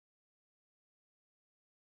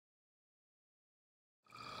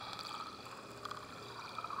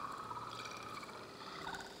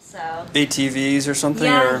So ATVs or something?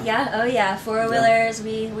 Yeah, yeah, oh yeah, four-wheelers.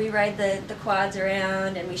 Yeah. We ride the quads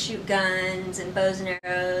around, and we shoot guns and bows and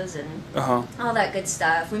arrows and all that good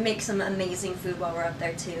stuff. We make some amazing food while we're up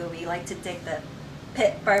there too. We like to dig the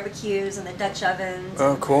pit barbecues and the Dutch ovens.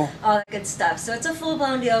 Oh, cool. All that good stuff. So it's a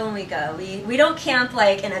full-blown deal when we go. We don't camp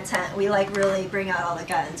like in a tent. We like really bring out all the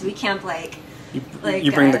guns. We camp like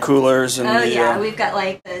you bring the coolers and yeah, we've got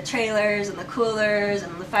like the trailers and the coolers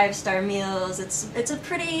and the 5-star meals. It's a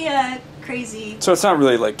pretty crazy. So it's not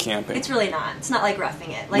really like camping. It's really not. It's not like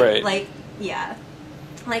roughing it. Like yeah.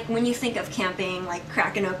 Like when you think of camping, like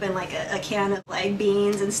cracking open like a can of like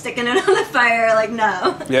beans and sticking it on the fire, like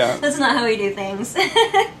no. Yeah. That's not how we do things.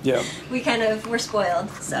 Yeah. We're spoiled,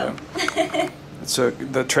 so. Yeah. It's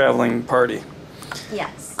the traveling party.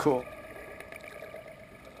 Yes. Cool.